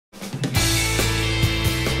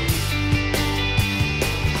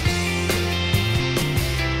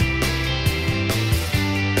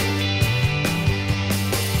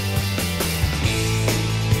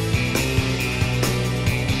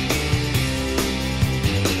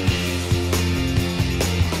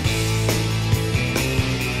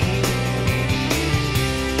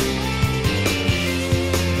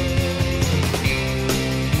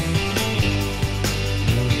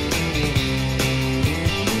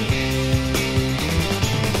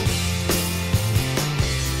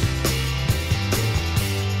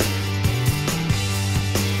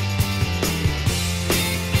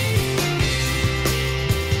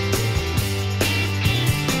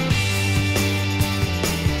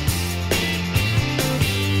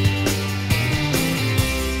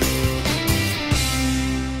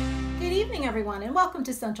welcome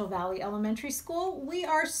to Central Valley Elementary School. We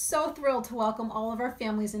are so thrilled to welcome all of our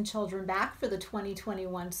families and children back for the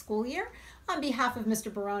 2021 school year. On behalf of Mr.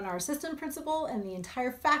 Barone, our assistant principal, and the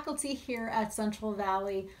entire faculty here at Central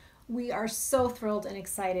Valley, we are so thrilled and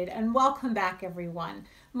excited, and welcome back, everyone.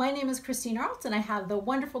 My name is Christine Arlt, and I have the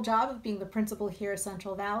wonderful job of being the principal here at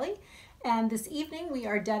Central Valley. And this evening we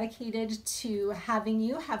are dedicated to having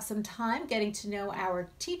you have some time getting to know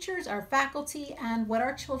our teachers, our faculty, and what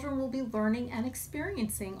our children will be learning and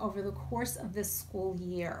experiencing over the course of this school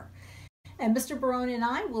year. And Mr. Barone and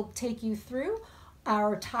I will take you through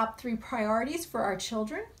our top 3 priorities for our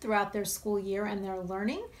children throughout their school year and their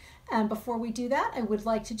learning. And before we do that, I would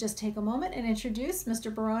like to just take a moment and introduce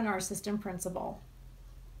Mr. Barone, our assistant principal.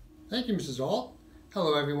 Thank you, Mrs. Ault.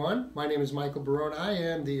 Hello, everyone. My name is Michael Barone. I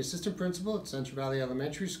am the assistant principal at Central Valley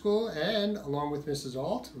Elementary School, and along with Mrs.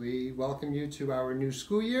 Ault, we welcome you to our new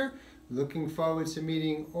school year. Looking forward to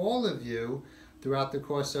meeting all of you throughout the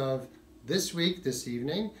course of this week, this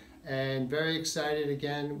evening, and very excited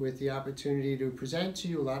again with the opportunity to present to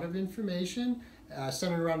you a lot of information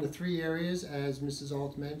centered around the 3 areas, as Mrs.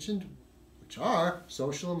 Ault mentioned, which are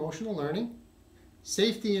social emotional learning,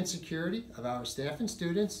 safety and security of our staff and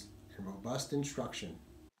students, and robust instruction.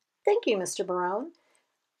 Thank you, Mr. Barone.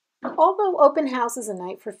 Although open house is a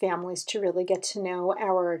night for families to really get to know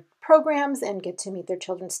our programs and get to meet their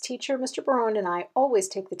children's teacher, Mr. Barone and I always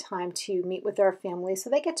take the time to meet with our families so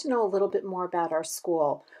they get to know a little bit more about our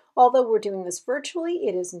school. Although we're doing this virtually,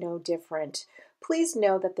 it is no different. Please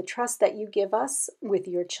know that the trust that you give us with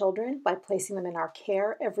your children by placing them in our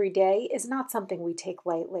care every day is not something we take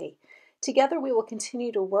lightly. Together, we will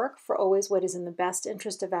continue to work for always what is in the best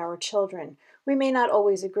interest of our children. We may not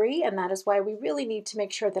always agree, and that is why we really need to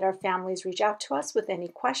make sure that our families reach out to us with any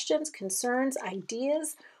questions, concerns,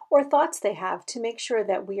 ideas, or thoughts they have to make sure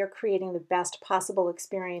that we are creating the best possible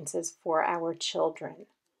experiences for our children.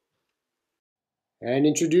 And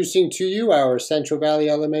introducing to you our Central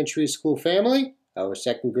Valley Elementary School family, our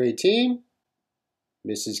 2nd grade team,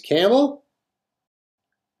 Mrs. Campbell,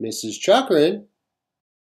 Mrs. Chukrin,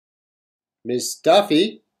 Miss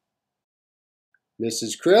Duffy,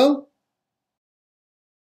 Mrs. Krill,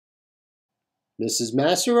 Mrs.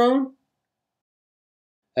 Masserone,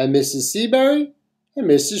 and Mrs. Seabury, and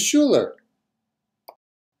Mrs. Schuler.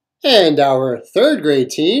 And our 3rd grade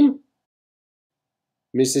team,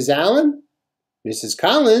 Mrs. Allen, Mrs.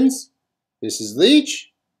 Collins, Mrs.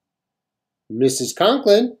 Leach, Mrs.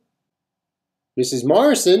 Conklin, Mrs.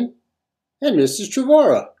 Morrison, and Mrs.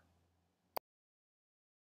 Trevora.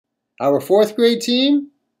 Our 4th grade team,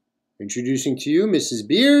 introducing to you Mrs.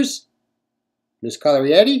 Beers, Miss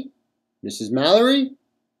Colorietti, Mrs. Mallory,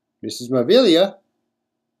 Mrs. Mavilia,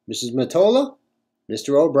 Mrs. Matola,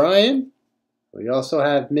 Mr. O'Brien. We also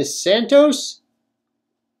have Miss Santos,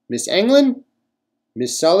 Miss Englund,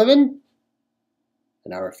 Miss Sullivan,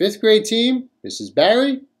 and our 5th grade team, Mrs.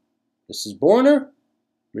 Barry, Mrs. Borner,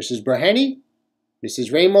 Mrs. Braheny,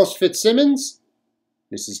 Mrs. Ramos Fitzsimmons,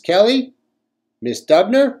 Mrs. Kelly, Miss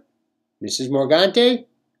Dubner, Mrs. Morgante,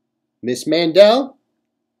 Miss Mandel,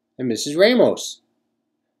 and Mrs. Ramos.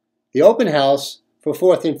 The open house for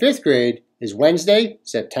 4th and 5th grade is Wednesday,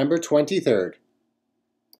 September 23rd.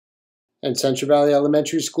 And Central Valley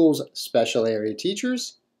Elementary School's special area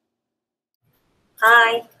teachers.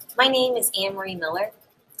 Hi, my name is Anne-Marie Miller.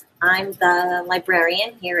 I'm the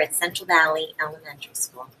librarian here at Central Valley Elementary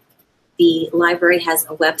School. The library has a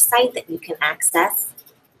website that you can access.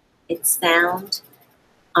 It's found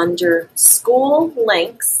under school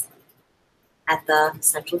links at the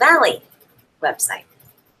Central Valley website.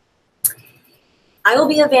 I will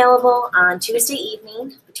be available on Tuesday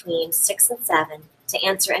evening between 6 and 7 to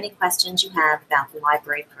answer any questions you have about the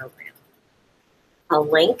library program. A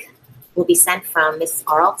link will be sent from Ms.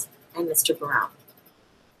 Arlt and Mr. Barone.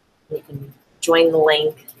 You can join the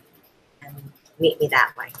link and meet me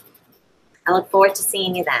that way. I look forward to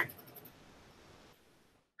seeing you then.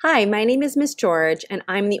 Hi, my name is Miss George, and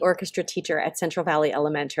I'm the orchestra teacher at Central Valley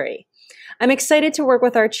Elementary. I'm excited to work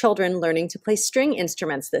with our children learning to play string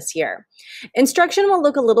instruments this year. Instruction will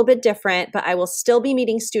look a little bit different, but I will still be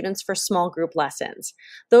meeting students for small group lessons.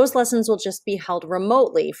 Those lessons will just be held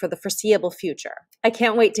remotely for the foreseeable future. I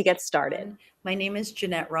can't wait to get started. My name is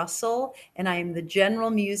Jeanette Russell, and I am the general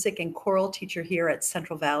music and choral teacher here at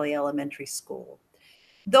Central Valley Elementary School.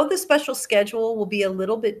 Though the special schedule will be a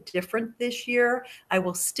little bit different this year, I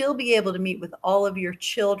will still be able to meet with all of your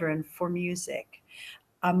children for music.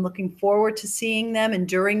 I'm looking forward to seeing them, and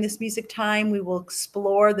during this music time, we will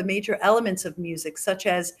explore the major elements of music, such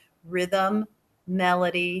as rhythm,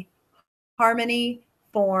 melody, harmony,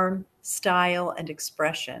 form, style, and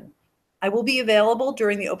expression. I will be available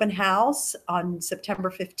during the open house on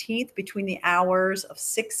September 15th between the hours of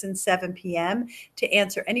 6 and 7 p.m. to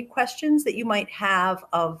answer any questions that you might have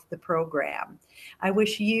of the program. I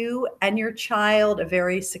wish you and your child a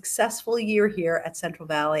very successful year here at Central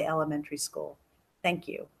Valley Elementary School. Thank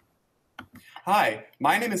you. Hi,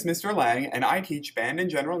 my name is Mr. Lang, and I teach band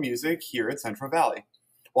and general music here at Central Valley.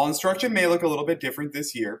 While instruction may look a little bit different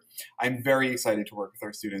this year, I'm very excited to work with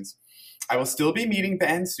our students. I will still be meeting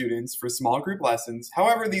band students for small group lessons.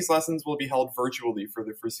 However, these lessons will be held virtually for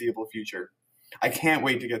the foreseeable future. I can't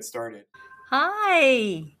wait to get started.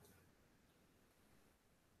 Hi.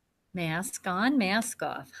 Mask on, mask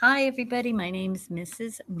off. Hi, everybody. My name is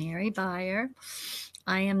Mrs. Mary Byer.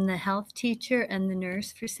 I am the health teacher and the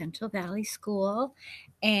nurse for Central Valley School,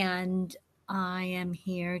 and I am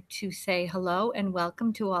here to say hello and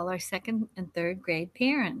welcome to all our second and third grade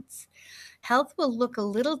parents. Health will look a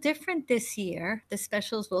little different this year. The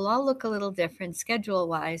specials will all look a little different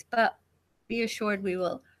schedule-wise, but be assured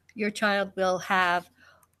your child will have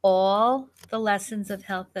all the lessons of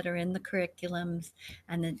health that are in the curriculums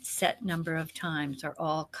and the set number of times are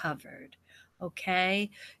all covered. Okay?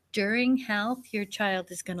 During health, your child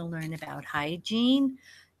is going to learn about hygiene,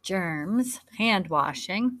 germs, hand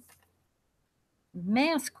washing,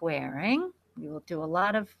 mask wearing. We will do a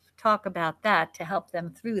lot of talk about that to help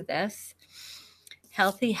them through this.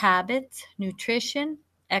 Healthy habits, nutrition,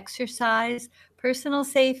 exercise, personal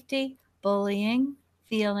safety, bullying,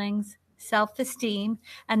 feelings, self-esteem,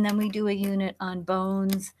 and then we do a unit on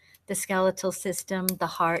bones, the skeletal system, the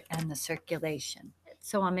heart, and the circulation.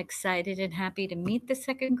 So I'm excited and happy to meet the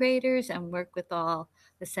second graders and work with all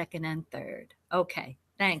the second and third. Okay,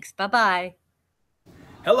 thanks. Bye-bye.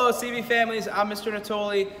 Hello, CV families. I'm Mr.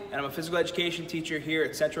 Natoli, and I'm a physical education teacher here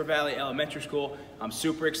at Central Valley Elementary School. I'm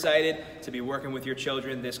super excited to be working with your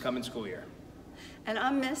children this coming school year. And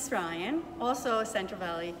I'm Miss Ryan, also a Central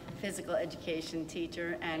Valley physical education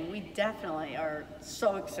teacher, and we definitely are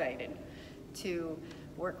so excited to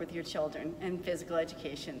work with your children in physical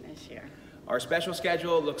education this year. Our special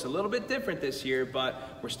schedule looks a little bit different this year,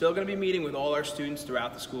 but we're still going to be meeting with all our students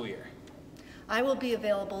throughout the school year. I will be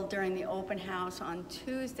available during the open house on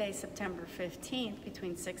Tuesday, September 15th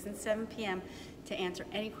between 6 and 7 p.m. to answer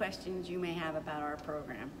any questions you may have about our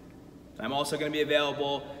program. I'm also going to be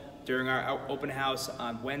available during our open house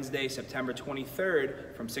on Wednesday, September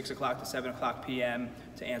 23rd from 6 o'clock to 7 o'clock p.m.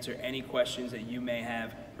 to answer any questions that you may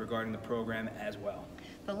have regarding the program as well.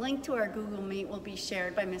 The link to our Google Meet will be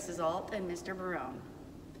shared by Mrs. Alt and Mr. Barone.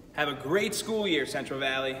 Have a great school year, Central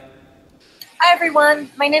Valley. Hi everyone,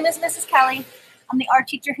 my name is Mrs. Kelly. I'm the art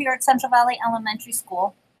teacher here at Central Valley Elementary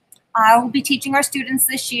School. I will be teaching our students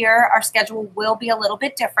this year. Our schedule will be a little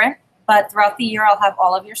bit different, but throughout the year I'll have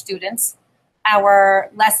all of your students.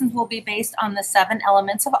 Our lessons will be based on the 7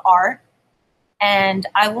 elements of art, and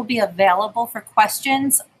I will be available for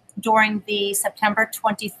questions during the September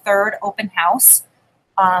 23rd open house.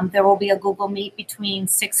 There will be a Google Meet between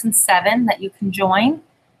 6 and 7 that you can join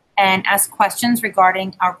and ask questions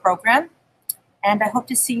regarding our program, and I hope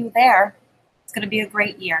to see you there. It's going to be a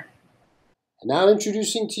great year. And now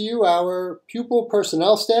introducing to you our pupil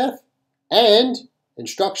personnel staff and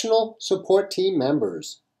instructional support team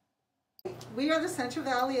members. We are the Central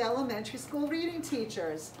Valley Elementary School reading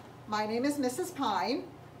teachers. My name is Mrs. Pine.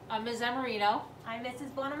 I'm Ms. Amarino. I'm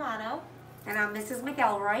Mrs. Bonamano. And I'm Mrs.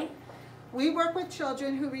 McElroy. We work with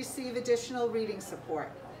children who receive additional reading support.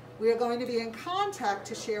 We are going to be in contact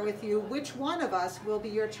to share with you which one of us will be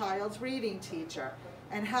your child's reading teacher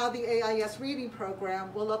and how the AIS reading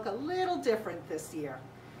program will look a little different this year.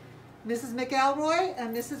 Mrs. McElroy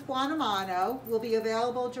and Mrs. Buonamano will be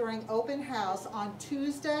available during open house on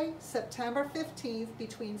Tuesday, September 15th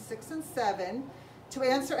between 6 and 7 to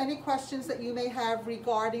answer any questions that you may have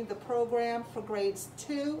regarding the program for grades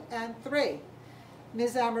 2 and 3.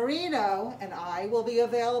 Ms. Amarino and I will be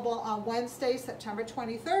available on Wednesday, September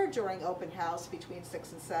 23rd during open house between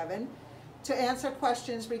 6 and 7 to answer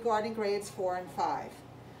questions regarding grades 4 and 5.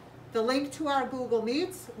 The link to our Google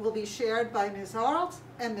Meets will be shared by Ms. Arlt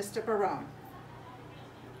and Mr. Barone.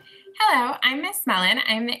 Hello, I'm Miss Mellon.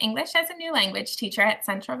 I'm the English as a New Language teacher at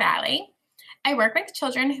Central Valley. I work with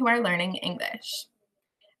children who are learning English.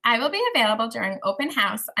 I will be available during open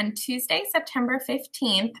house on Tuesday, September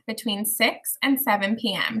 15th between 6 and 7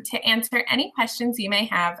 p.m. to answer any questions you may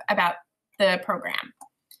have about the program.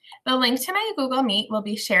 The link to my Google Meet will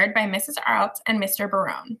be shared by Mrs. Arlt and Mr.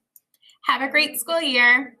 Barone. Have a great school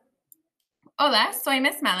year. Hola, soy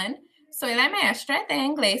Miss Mellon. Soy la maestra de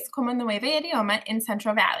inglés como nuevo idioma en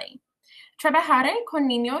Central Valley. Trabajaré con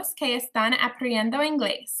niños que están aprendiendo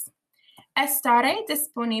inglés. Estaré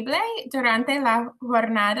disponible durante la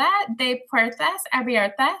jornada de puertas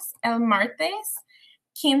abiertas el martes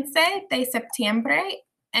 15 de septiembre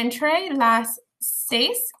entre las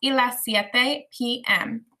 6 y las 7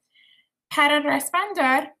 p.m. para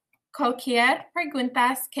responder cualquier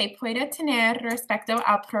pregunta que pueda tener respecto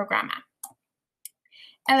al programa.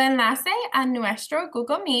 El enlace a nuestro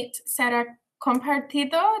Google Meet será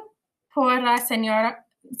compartido por la señora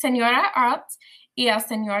Arlt y el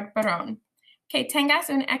señor Barón. Que tengas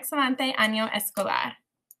un excelente año escolar.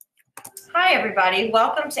 Hi, everybody.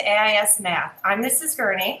 Welcome to AIS Math. I'm Mrs.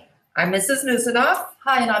 Gurney. I'm Mrs. Nusinoff.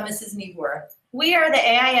 Hi, and I'm Mrs. Niebuhr. We are the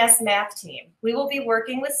AIS Math team. We will be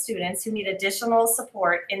working with students who need additional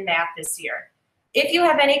support in math this year. If you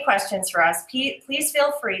have any questions for us, please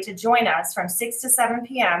feel free to join us from 6 to 7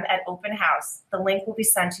 p.m. at Open House. The link will be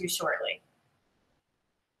sent to you shortly.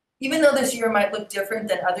 Even though this year might look different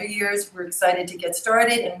than other years, we're excited to get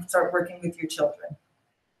started and start working with your children.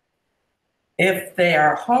 If they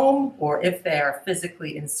are home or if they are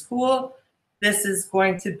physically in school, this is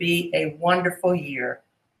going to be a wonderful year.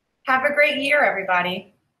 Have a great year,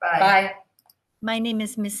 everybody. Bye. Bye. My name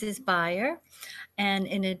is Mrs. Byer, and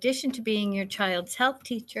in addition to being your child's health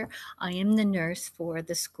teacher, I am the nurse for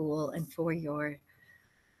the school and for your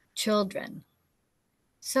children.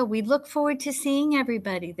 So we look forward to seeing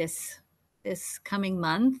everybody this coming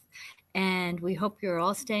month, and we hope you're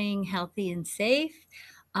all staying healthy and safe.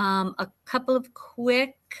 A couple of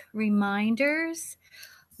quick reminders.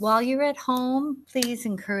 While you're at home, please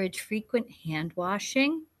encourage frequent hand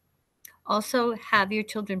washing. Also, have your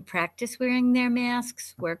children practice wearing their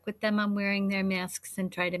masks, work with them on wearing their masks,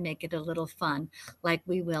 and try to make it a little fun, like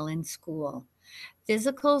we will in school.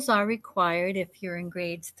 Physicals are required if you're in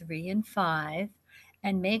grades 3 and 5,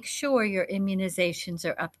 and make sure your immunizations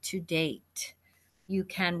are up to date. You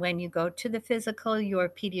can, when you go to the physical, your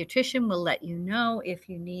pediatrician will let you know if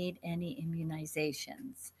you need any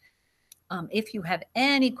immunizations. If you have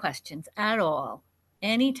any questions at all,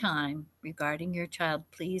 anytime regarding your child,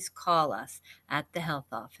 please call us at the health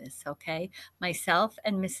office, okay? Myself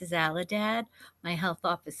and Mrs. Aladad, my health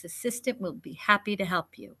office assistant, will be happy to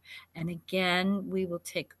help you. And again, we will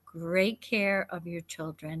take great care of your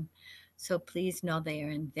children, so please know they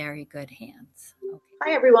are in very good hands. Okay.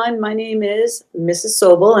 Hi, everyone. My name is Mrs.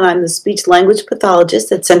 Sobel, and I'm the speech language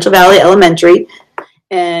pathologist at Central Valley Elementary.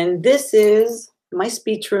 And this is my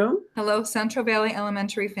speech room. Hello, Central Valley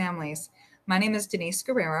Elementary families. My name is Denise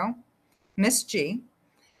Guerrero, Miss G,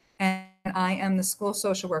 and I am the school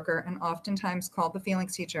social worker and oftentimes called the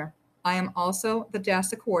feelings teacher. I am also the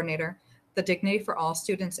DASA coordinator, the Dignity for All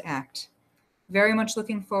Students Act. Very much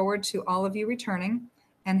looking forward to all of you returning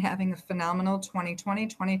and having a phenomenal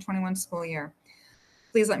 2020-2021 school year.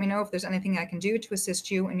 Please let me know if there's anything I can do to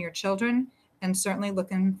assist you and your children, and certainly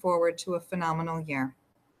looking forward to a phenomenal year.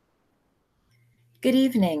 Good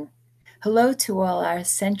evening. Hello to all our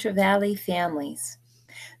Central Valley families,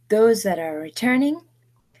 those that are returning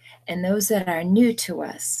and those that are new to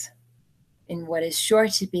us in what is sure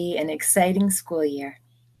to be an exciting school year.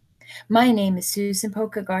 My name is Susan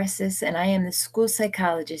Poca-Garces, and I am the school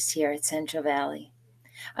psychologist here at Central Valley.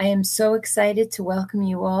 I am so excited to welcome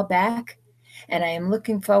you all back, and I am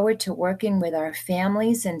looking forward to working with our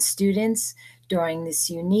families and students during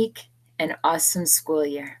this unique and awesome school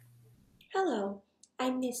year. Hello,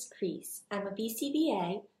 I'm Miss Crease. I'm a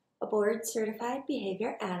BCBA, a board-certified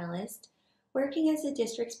behavior analyst, working as a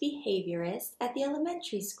district's behaviorist at the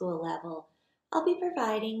elementary school level. I'll be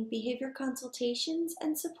providing behavior consultations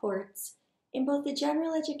and supports in both the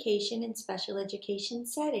general education and special education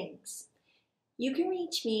settings. You can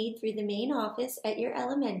reach me through the main office at your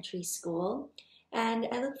elementary school, and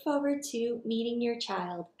I look forward to meeting your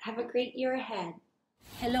child. Have a great year ahead.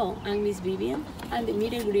 Hello, I'm Miss Vivian. I'm the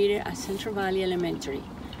meet and greeter at Central Valley Elementary.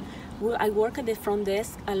 I work at the front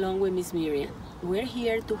desk along with Miss Miriam. We're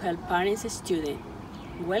here to help parents and students.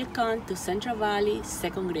 Welcome to Central Valley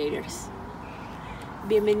second graders.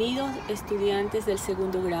 Bienvenidos estudiantes del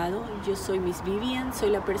segundo grado. Yo soy Miss Vivian, soy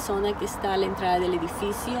la persona que está a la entrada del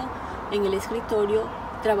edificio, en el escritorio.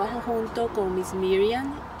 Trabajo junto con Miss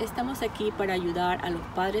Miriam. Estamos aquí para ayudar a los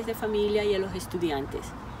padres de familia y a los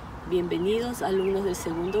estudiantes. Bienvenidos alumnos del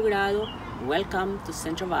segundo grado. Welcome to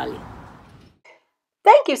Central Valley.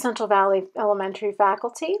 Thank you, Central Valley Elementary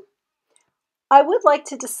faculty. I would like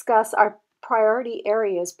to discuss our priority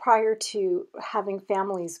areas prior to having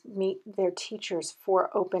families meet their teachers for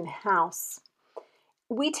open house.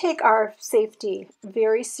 We take our safety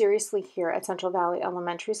very seriously here at Central Valley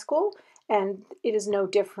Elementary School, and it is no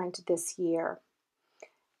different this year.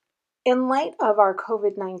 In light of our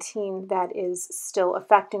COVID-19 that is still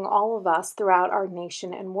affecting all of us throughout our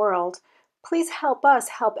nation and world, Please help us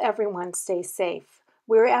help everyone stay safe.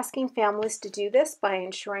 We're asking families to do this by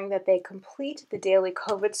ensuring that they complete the daily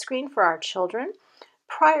COVID screen for our children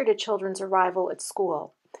prior to children's arrival at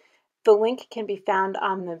school. The link can be found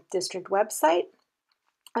on the district website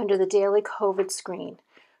under the daily COVID screen.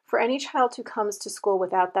 For any child who comes to school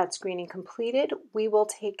without that screening completed, we will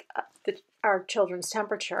take our children's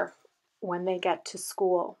temperature when they get to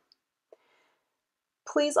school.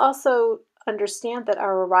 Please also understand that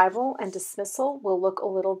our arrival and dismissal will look a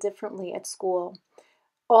little differently at school.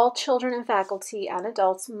 All children and faculty and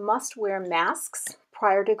adults must wear masks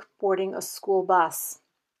prior to boarding a school bus.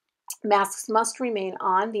 Masks must remain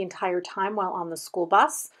on the entire time while on the school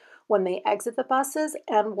bus, when they exit the buses,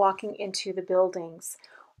 and walking into the buildings.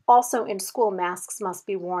 Also in school, masks must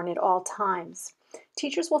be worn at all times.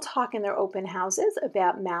 Teachers will talk in their open houses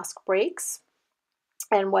about mask breaks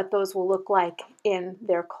and what those will look like in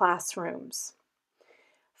their classrooms.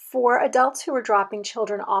 For adults who are dropping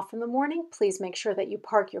children off in the morning, please make sure that you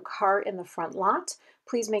park your car in the front lot.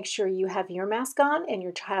 Please make sure you have your mask on and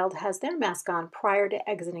your child has their mask on prior to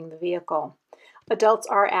exiting the vehicle. Adults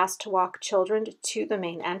are asked to walk children to the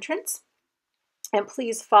main entrance. And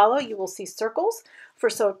please follow, you will see circles for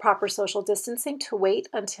proper social distancing to wait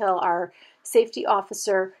until our safety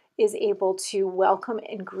officer is able to welcome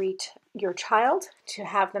and greet your child to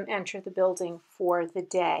have them enter the building for the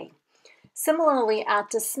day. Similarly, at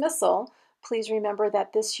dismissal, please remember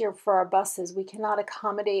that this year for our buses, we cannot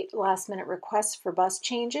accommodate last-minute requests for bus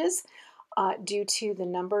changes due to the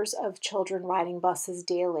numbers of children riding buses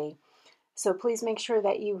daily. So please make sure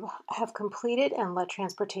that you have completed and let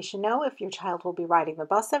transportation know if your child will be riding the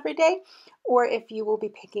bus every day or if you will be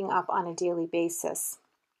picking up on a daily basis.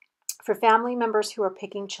 For family members who are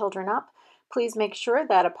picking children up, please make sure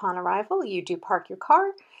that upon arrival you do park your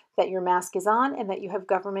car, that your mask is on, and that you have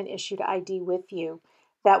government-issued ID with you.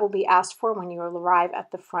 That will be asked for when you arrive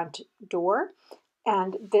at the front door,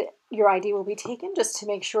 and your ID will be taken just to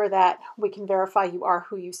make sure that we can verify you are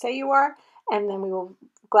who you say you are, and then we will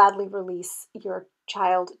gladly release your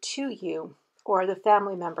child to you or the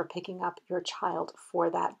family member picking up your child for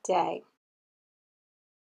that day.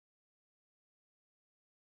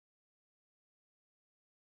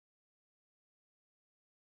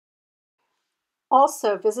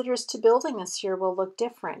 Also, visitors to building this year will look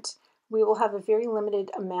different. We will have a very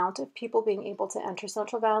limited amount of people being able to enter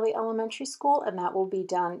Central Valley Elementary School, and that will be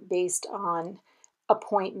done based on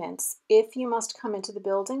appointments. If you must come into the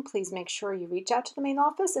building, please make sure you reach out to the main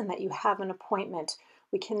office and that you have an appointment.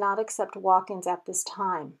 We cannot accept walk-ins at this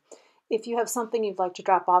time. If you have something you'd like to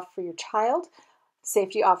drop off for your child,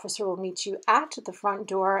 safety officer will meet you at the front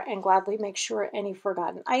door and gladly make sure any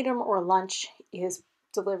forgotten item or lunch is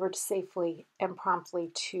delivered safely and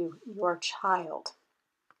promptly to your child.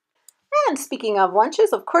 And speaking of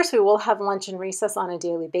lunches, of course, we will have lunch and recess on a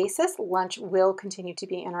daily basis. Lunch will continue to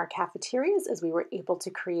be in our cafeterias as we were able to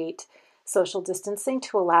create social distancing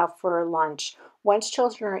to allow for lunch. Once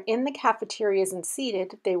children are in the cafeterias and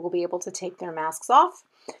seated, they will be able to take their masks off,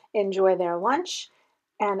 enjoy their lunch,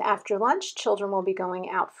 and after lunch, children will be going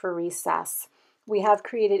out for recess. We have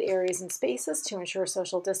created areas and spaces to ensure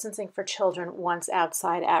social distancing for children once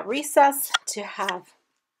outside at recess to have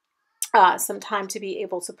some time to be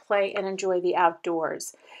able to play and enjoy the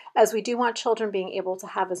outdoors. As we do want children being able to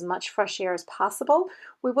have as much fresh air as possible,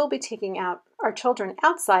 we will be taking out our children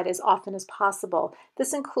outside as often as possible.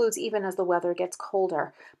 This includes even as the weather gets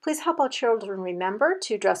colder. Please help our children remember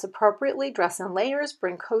to dress appropriately, dress in layers,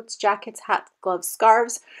 bring coats, jackets, hats, gloves,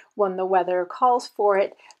 scarves when the weather calls for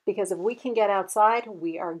it, because if we can get outside,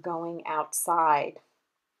 we are going outside.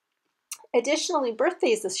 Additionally,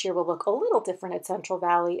 birthdays this year will look a little different at Central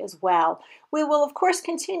Valley as well. We will, of course,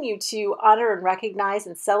 continue to honor and recognize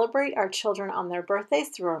and celebrate our children on their birthdays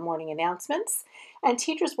through our morning announcements, and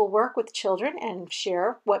teachers will work with children and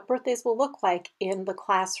share what birthdays will look like in the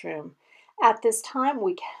classroom. At this time,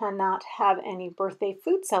 we cannot have any birthday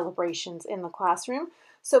food celebrations in the classroom,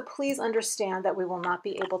 so please understand that we will not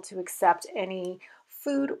be able to accept any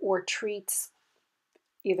food or treats,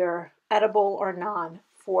 either edible or non,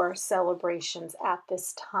 for celebrations at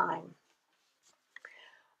this time.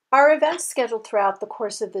 Our events scheduled throughout the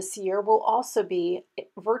course of this year will also be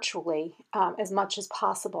virtually as much as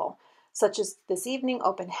possible, such as this evening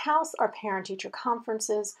open house. Our parent-teacher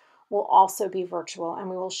conferences will also be virtual, and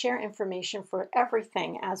we will share information for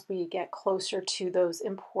everything as we get closer to those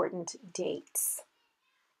important dates.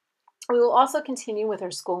 We will also continue with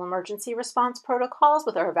our school emergency response protocols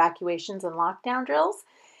with our evacuations and lockdown drills.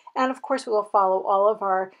 And of course, we will follow all of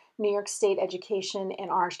our New York State Education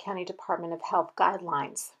and Orange County Department of Health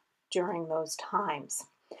guidelines during those times.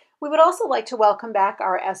 We would also like to welcome back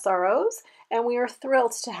our SROs, and we are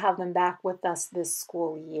thrilled to have them back with us this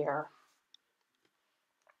school year.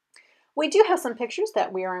 We do have some pictures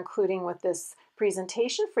that we are including with this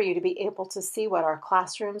presentation for you to be able to see what our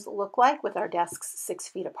classrooms look like with our desks 6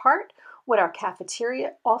 feet apart, what our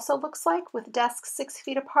cafeteria also looks like with desks 6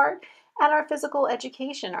 feet apart, and our physical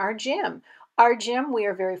education, our gym. Our gym, we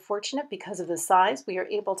are very fortunate because of the size. We are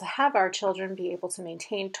able to have our children be able to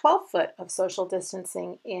maintain 12 foot of social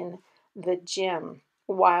distancing in the gym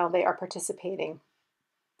while they are participating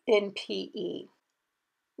in PE.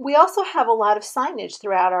 We also have a lot of signage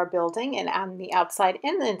throughout our building and on the outside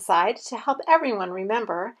and the inside to help everyone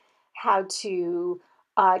remember how to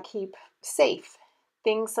keep safe.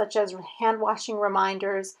 Things such as hand washing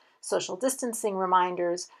reminders, social distancing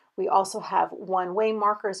reminders. We also have one-way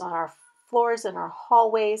markers on our floors and our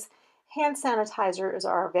hallways. Hand sanitizers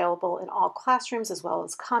are available in all classrooms as well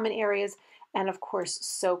as common areas, and of course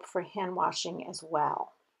soap for hand washing as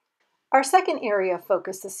well. Our second area of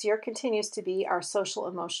focus this year continues to be our social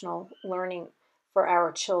emotional learning for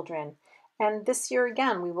our children. And this year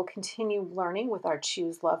again, we will continue learning with our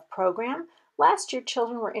Choose Love program. Last year,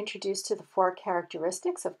 children were introduced to the 4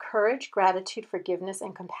 characteristics of courage, gratitude, forgiveness,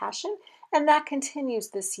 and compassion. And that continues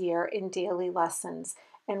this year in daily lessons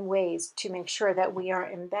and ways to make sure that we are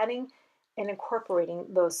embedding and incorporating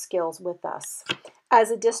those skills with us.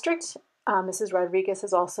 As a district, Mrs. Rodriguez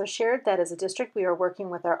has also shared that as a district, we are working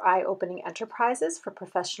with our eye-opening enterprises for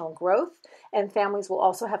professional growth, and families will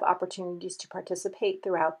also have opportunities to participate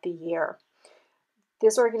throughout the year.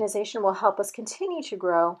 This organization will help us continue to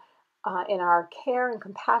grow in our care and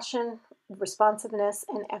compassion, responsiveness,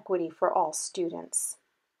 and equity for all students.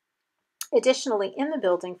 Additionally, in the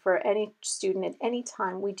building for any student at any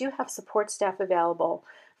time, we do have support staff available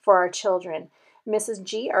for our children. Mrs.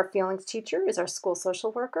 G, our feelings teacher, is our school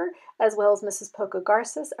social worker, as well as Mrs. Poca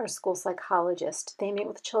Garces, our school psychologist. They meet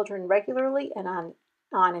with children regularly and on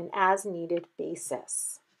an as-needed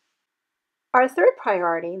basis. Our third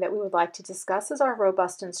priority that we would like to discuss is our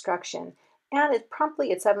robust instruction. And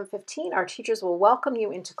promptly at 7:15, our teachers will welcome you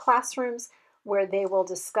into classrooms where they will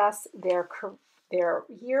discuss their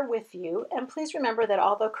year with you. And please remember that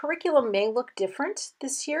although curriculum may look different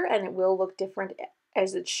this year, and it will look different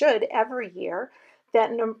as it should every year,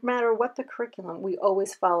 that no matter what the curriculum, we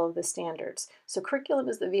always follow the standards. So curriculum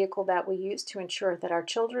is the vehicle that we use to ensure that our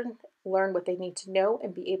children learn what they need to know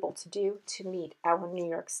and be able to do to meet our New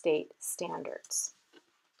York State standards.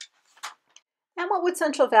 And what would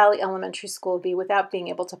Central Valley Elementary School be without being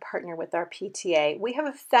able to partner with our PTA? We have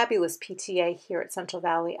a fabulous PTA here at Central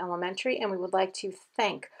Valley Elementary, and we would like to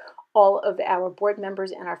thank all of our board members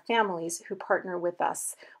and our families who partner with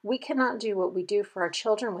us. We cannot do what we do for our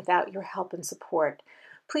children without your help and support.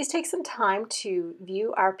 Please take some time to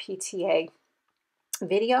view our PTA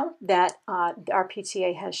video that our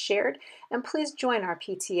PTA has shared, and please join our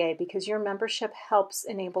PTA because your membership helps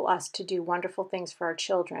enable us to do wonderful things for our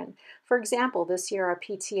children. For example, this year our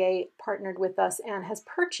PTA partnered with us and has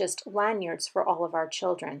purchased lanyards for all of our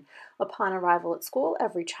children. Upon arrival at school,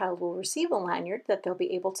 every child will receive a lanyard that they'll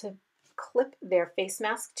be able to clip their face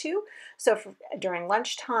mask to, so during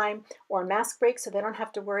lunchtime or mask break, so they don't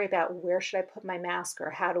have to worry about where should I put my mask or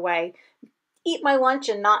how do I eat my lunch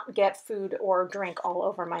and not get food or drink all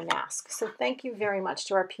over my mask. So thank you very much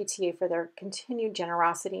to our PTA for their continued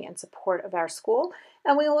generosity and support of our school,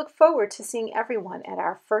 and we look forward to seeing everyone at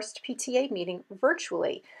our first PTA meeting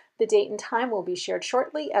virtually. The date and time will be shared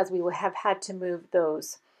shortly, as we will have had to move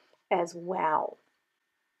those as well.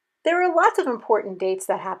 There are lots of important dates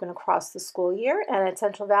that happen across the school year, and at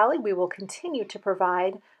Central Valley we will continue to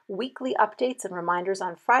provide weekly updates and reminders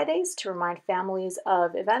on Fridays to remind families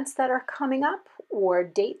of events that are coming up or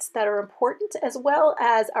dates that are important, as well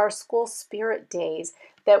as our school spirit days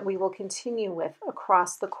that we will continue with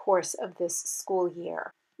across the course of this school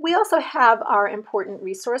year. We also have our important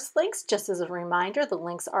resource links. Just as a reminder, the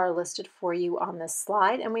links are listed for you on this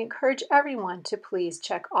slide, and we encourage everyone to please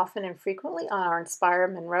check often and frequently on our Inspire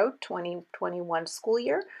Monroe 2021 school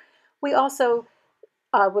year. We also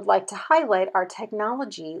would like to highlight our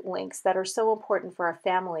technology links that are so important for our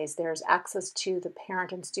families. There's access to the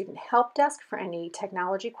Parent and Student Help Desk for any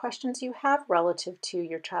technology questions you have relative to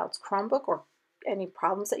your child's Chromebook or any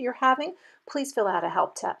problems that you're having. Please fill out a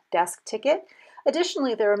help desk ticket.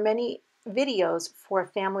 Additionally, there are many videos for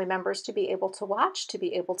family members to be able to watch, to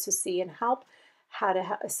be able to see and help how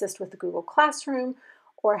to assist with the Google Classroom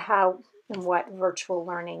or how and what virtual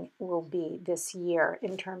learning will be this year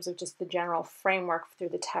in terms of just the general framework through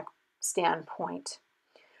the tech standpoint.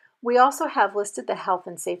 We also have listed the health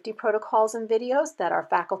and safety protocols and videos that our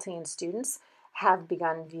faculty and students have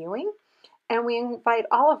begun viewing. And we invite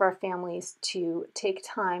all of our families to take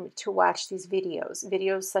time to watch these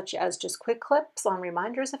videos such as just quick clips on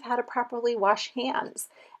reminders of how to properly wash hands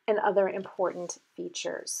and other important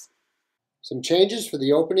features. Some changes for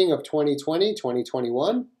the opening of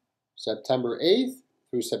 2020-2021, September 8th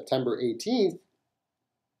through September 18th,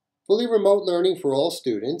 fully remote learning for all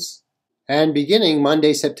students, and beginning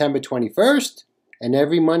Monday, September 21st, and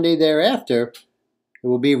every Monday thereafter, it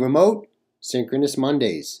will be remote synchronous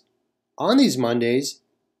Mondays. On these Mondays,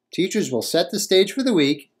 teachers will set the stage for the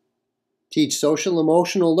week, teach social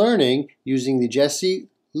emotional learning using the Jesse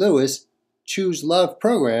Lewis Choose Love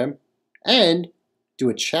program, and do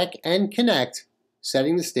a check and connect,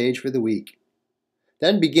 setting the stage for the week.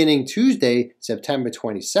 Then beginning Tuesday, September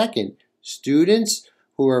 22nd, students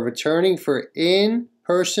who are returning for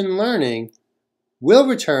in-person learning will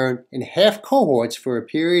return in half cohorts for a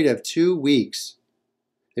period of 2 weeks.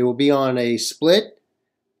 They will be on a split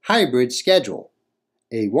hybrid schedule,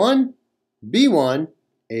 A1, B1,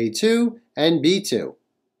 A2, and B2.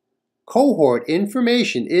 Cohort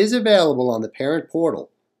information is available on the parent portal,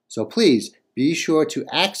 so please be sure to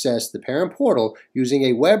access the parent portal using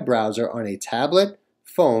a web browser on a tablet,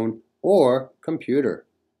 phone, or computer.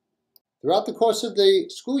 Throughout the course of the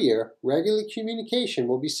school year, regular communication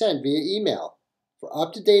will be sent via email. For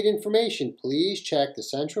up-to-date information, please check the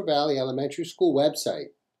Central Valley Elementary School website.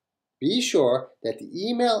 Be sure that the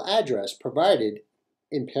email address provided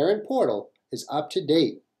in Parent Portal is up to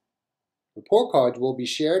date. Report cards will be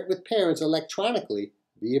shared with parents electronically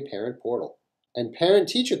via Parent Portal. And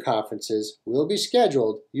parent-teacher conferences will be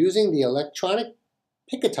scheduled using the electronic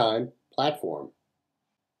Pick-a-Time platform.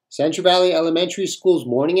 Central Valley Elementary School's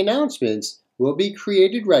morning announcements will be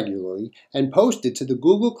created regularly and posted to the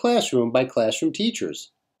Google Classroom by classroom teachers.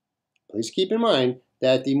 Please keep in mind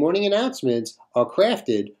that the morning announcements are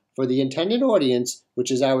crafted for the intended audience,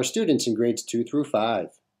 which is our students in grades 2 through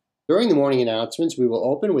 5. During the morning announcements, we will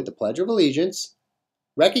open with the Pledge of Allegiance,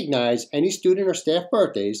 recognize any student or staff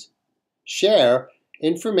birthdays, share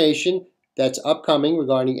information that's upcoming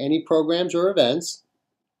regarding any programs or events.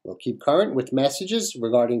 We'll keep current with messages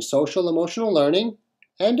regarding social emotional learning,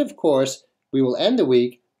 and of course, we will end the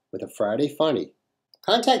week with a Friday Funny.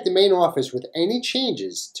 Contact the main office with any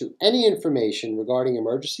changes to any information regarding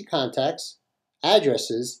emergency contacts,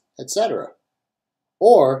 addresses, etc.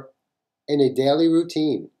 Or in a daily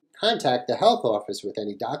routine, contact the health office with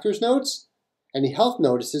any doctor's notes, any health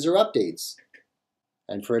notices or updates.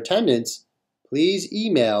 And for attendance, please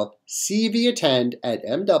email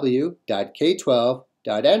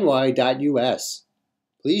cvattend@mw.k12.ny.us.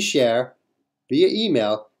 Please share via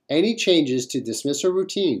email any changes to dismissal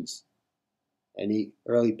routines, any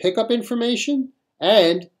early pickup information,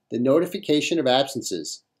 and the notification of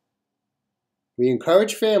absences. We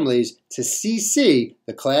encourage families to CC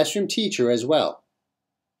the classroom teacher as well.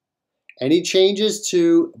 Any changes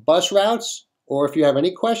to bus routes, or if you have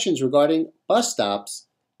any questions regarding bus stops,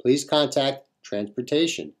 please contact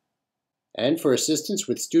Transportation. And for assistance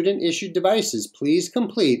with student-issued devices, please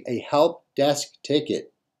complete a help desk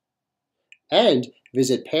ticket. And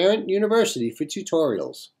visit Parent University for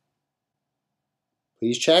tutorials.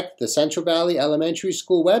 Please check the Central Valley Elementary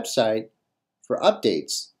School website for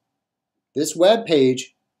updates. This web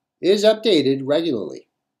page is updated regularly.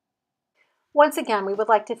 Once again, we would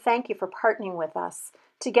like to thank you for partnering with us.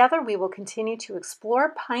 Together, we will continue to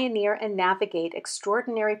explore, pioneer, and navigate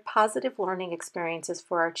extraordinary positive learning experiences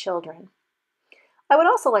for our children. I would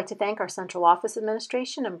also like to thank our Central Office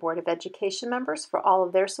Administration and Board of Education members for all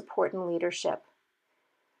of their support and leadership.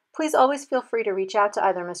 Please always feel free to reach out to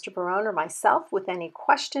either Mr. Barone or myself with any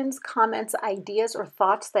questions, comments, ideas, or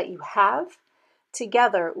thoughts that you have.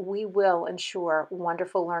 Together, we will ensure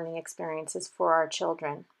wonderful learning experiences for our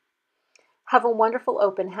children. Have a wonderful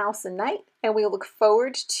open house and night, and we look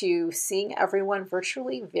forward to seeing everyone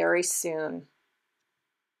virtually very soon.